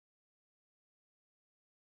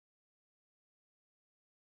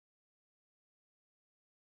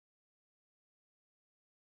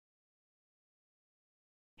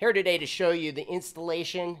Here today to show you the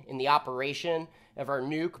installation and the operation of our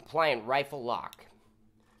new compliant rifle lock.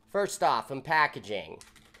 First off, in packaging,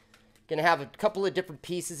 gonna have a couple of different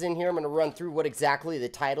pieces in here. I'm gonna run through what exactly the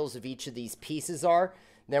titles of each of these pieces are.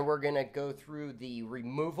 Then we're gonna go through the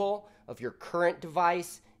removal of your current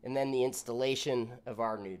device and then the installation of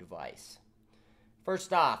our new device.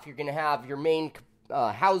 First off, you're gonna have your main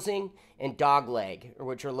housing and dog leg,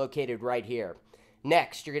 which are located right here.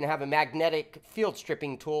 Next, you're going to have a magnetic field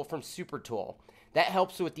stripping tool from Supertool. That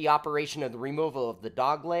helps with the operation of the removal of the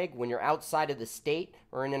dog leg when you're outside of the state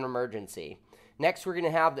or in an emergency. Next, we're going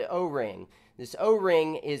to have the O-ring. This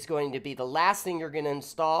O-ring is going to be the last thing you're going to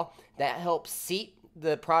install that helps seat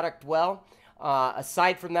the product well.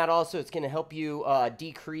 Aside from that also, it's going to help you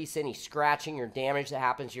decrease any scratching or damage that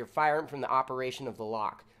happens to your firearm from the operation of the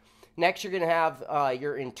lock. Next, you're going to have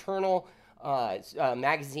your internal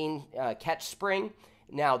magazine catch spring.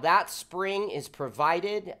 Now that spring is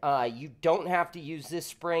provided. You don't have to use this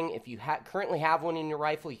spring. If you currently have one in your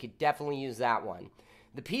rifle, you could definitely use that one.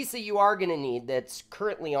 The piece that you are going to need that's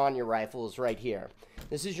currently on your rifle is right here.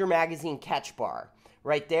 This is your magazine catch bar.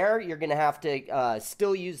 Right there, you're going to have to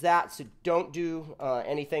still use that, so don't do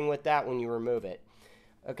anything with that when you remove it.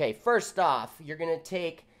 Okay, first off, you're going to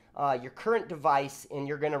take your current device and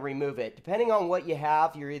you're going to remove it. Depending on what you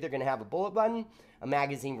have, you're either going to have a bullet button, a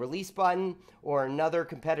magazine release button, or another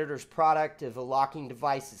competitor's product if a locking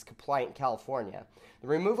device is compliant in California. The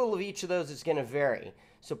removal of each of those is going to vary,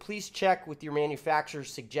 so please check with your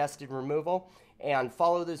manufacturer's suggested removal and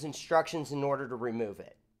follow those instructions in order to remove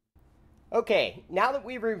it. Okay, now that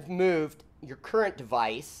we've removed your current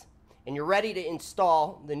device and you're ready to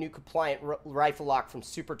install the new compliant rifle lock from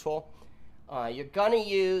Supertool, you're going to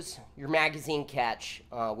use your magazine catch,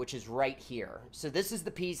 which is right here. So this is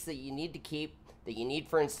the piece that you need to keep, that you need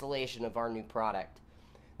for installation of our new product.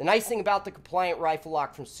 The nice thing about the compliant rifle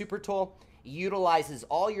lock from Supertool, it utilizes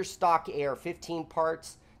all your stock AR-15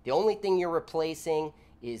 parts. The only thing you're replacing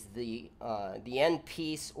is the end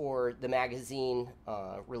piece or the magazine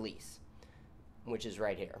release, which is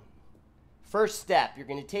right here. First step, you're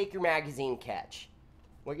going to take your magazine catch.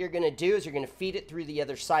 What you're going to do is you're going to feed it through the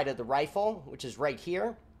other side of the rifle, which is right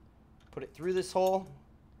here. Put it through this hole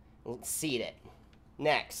and seat it.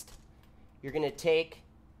 Next, you're going to take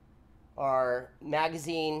our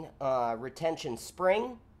magazine retention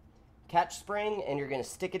spring, catch spring, and you're going to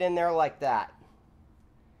stick it in there like that.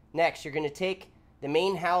 Next, you're going to take the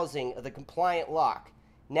main housing of the compliant lock.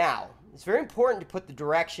 Now, it's very important to put the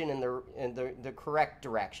direction in the correct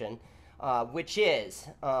direction, which is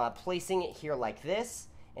placing it here like this.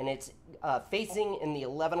 And it's facing in the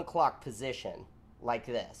 11 o'clock position, like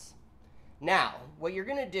this. Now, what you're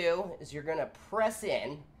going to do is you're going to press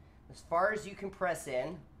in, as far as you can press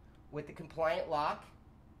in, with the compliant lock.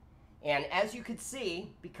 And as you can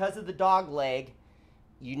see, because of the dog leg,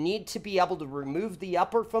 you need to be able to remove the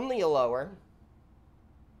upper from the lower.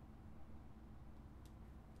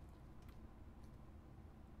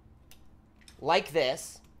 Like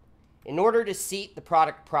this, in order to seat the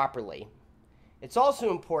product properly. It's also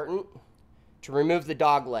important to remove the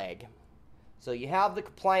dog leg. So you have the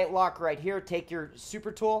compliant lock right here. Take your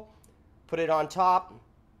Supertool, put it on top,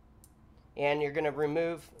 and you're going to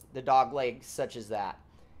remove the dog leg such as that.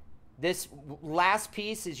 This last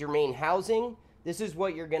piece is your main housing. This is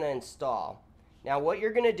what you're going to install. Now what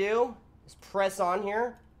you're going to do is press on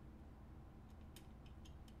here,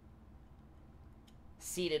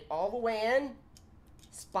 seat it all the way in,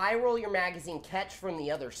 spiral your magazine catch from the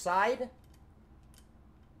other side,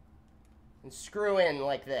 and screw in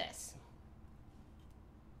like this.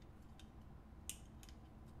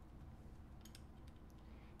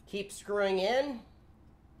 Keep screwing in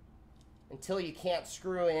until you can't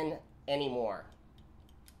screw in anymore.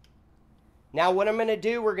 Now what I'm going to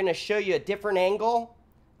do, we're going to show you a different angle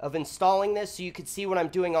of installing this so you can see what I'm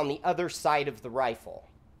doing on the other side of the rifle.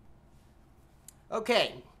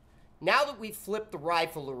 Okay, now that we've flipped the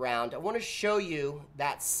rifle around, I want to show you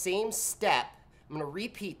that same step. I'm going to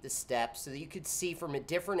repeat the steps so that you can see from a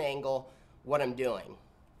different angle what I'm doing.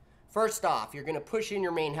 First off, you're going to push in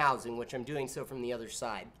your main housing, which I'm doing so from the other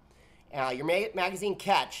side. Your magazine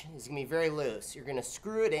catch is going to be very loose. You're going to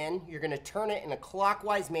screw it in. You're going to turn it in a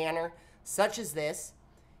clockwise manner, such as this,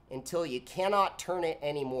 until you cannot turn it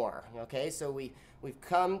anymore. Okay, so we've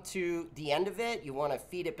come to the end of it. You want to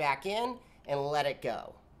feed it back in and let it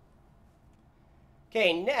go.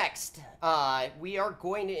 Okay, next, we are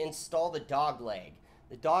going to install the dog leg.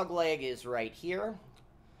 The dog leg is right here.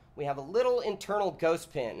 We have a little internal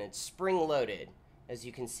ghost pin. It's spring-loaded. As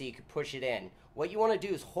you can see, you can push it in. What you want to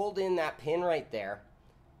do is hold in that pin right there,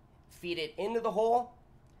 feed it into the hole,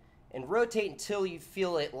 and rotate until you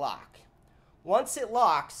feel it lock. Once it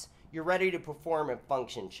locks, you're ready to perform a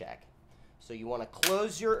function check. So you want to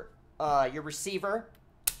close your receiver,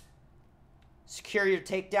 secure your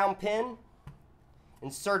takedown pin,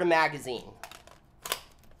 insert a magazine.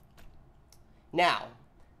 Now,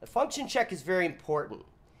 the function check is very important.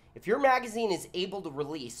 If your magazine is able to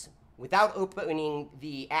release without opening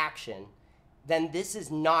the action, then this is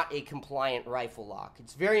not a compliant rifle lock.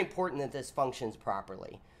 It's very important that this functions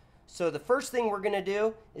properly. So the first thing we're going to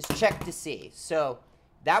do is check to see. So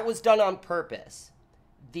that was done on purpose.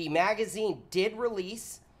 The magazine did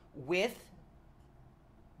release with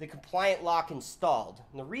the compliant lock installed.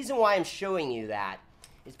 And the reason why I'm showing you that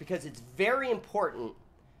is because it's very important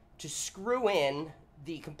to screw in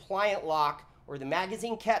the compliant lock or the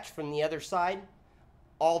magazine catch from the other side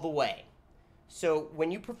all the way. So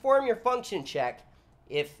when you perform your function check,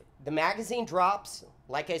 if the magazine drops,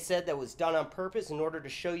 like I said, that was done on purpose in order to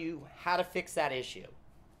show you how to fix that issue.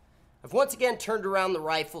 I've once again turned around the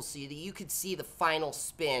rifle so that you could see the final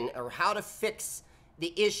spin or how to fix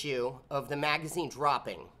the issue of the magazine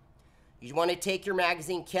dropping. You want to take your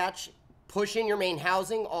magazine catch, push in your main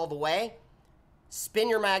housing all the way, spin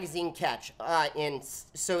your magazine catch, and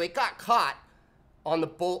so it got caught on the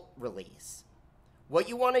bolt release. What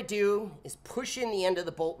you want to do is push in the end of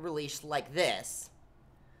the bolt release like this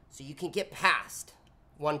so you can get past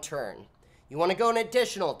one turn. You want to go an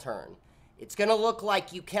additional turn. It's going to look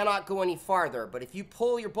like you cannot go any farther, but if you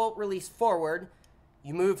pull your bolt release forward,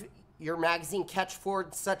 you move your magazine catch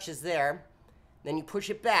forward such as there, then you push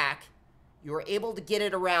it back, you are able to get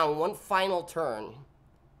it around one final turn,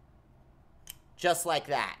 just like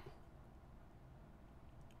that.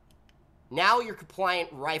 Now your compliant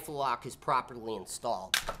rifle lock is properly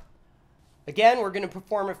installed. Again, we're going to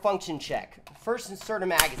perform a function check. First, insert a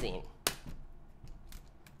magazine.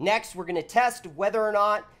 Next, we're going to test whether or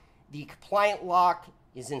not the compliant lock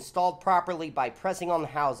is installed properly by pressing on the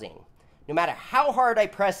housing. No matter how hard I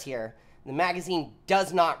press here, the magazine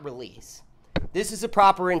does not release. This is a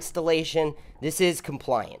proper installation. This is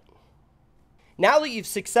compliant. Now that you've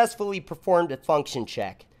successfully performed a function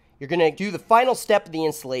check, you're going to do the final step of the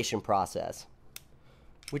installation process,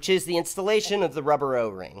 which is the installation of the rubber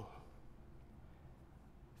O-ring.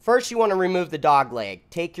 First, you want to remove the dog leg.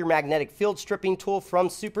 Take your magnetic field stripping tool from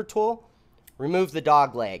Supertool, remove the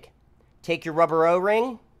dog leg. Take your rubber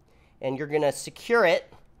O-ring, and you're going to secure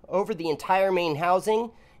it over the entire main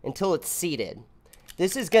housing until it's seated.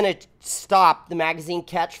 This is going to stop the magazine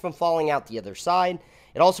catch from falling out the other side.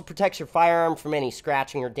 It also protects your firearm from any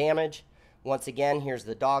scratching or damage. Once again, here's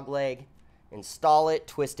the dog leg. Install it,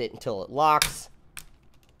 twist it until it locks.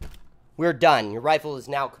 We're done. Your rifle is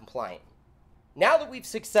now compliant. Now that we've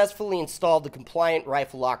successfully installed the compliant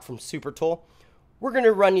rifle lock from Supertool, we're going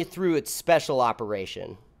to run you through its special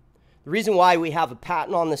operation. The reason why we have a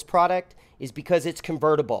patent on this product is because it's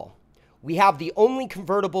convertible. We have the only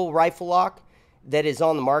convertible rifle lock that is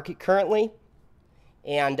on the market currently.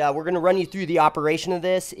 And we're going to run you through the operation of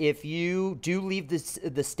this. If you do leave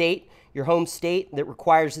the state, your home state that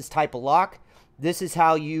requires this type of lock, this is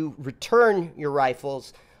how you return your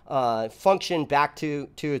rifle's function back to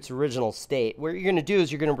its original state. What you're going to do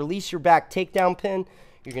is you're going to release your back takedown pin.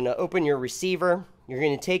 You're going to open your receiver. You're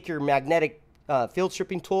going to take your magnetic field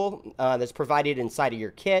stripping tool that's provided inside of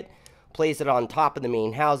your kit, place it on top of the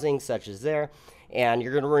main housing, such as there, and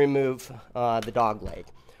you're going to remove the dog leg.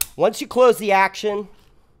 Once you close the action,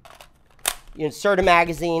 you insert a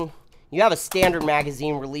magazine. You have a standard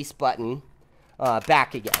magazine release button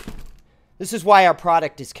back again. This is why our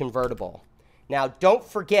product is convertible. Now, don't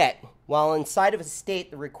forget, while inside of a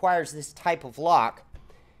state that requires this type of lock,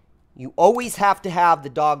 you always have to have the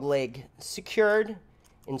dog leg secured,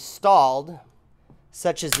 installed,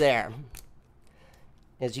 such as there.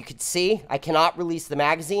 As you can see, I cannot release the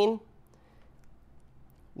magazine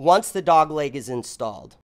once the dog leg is installed.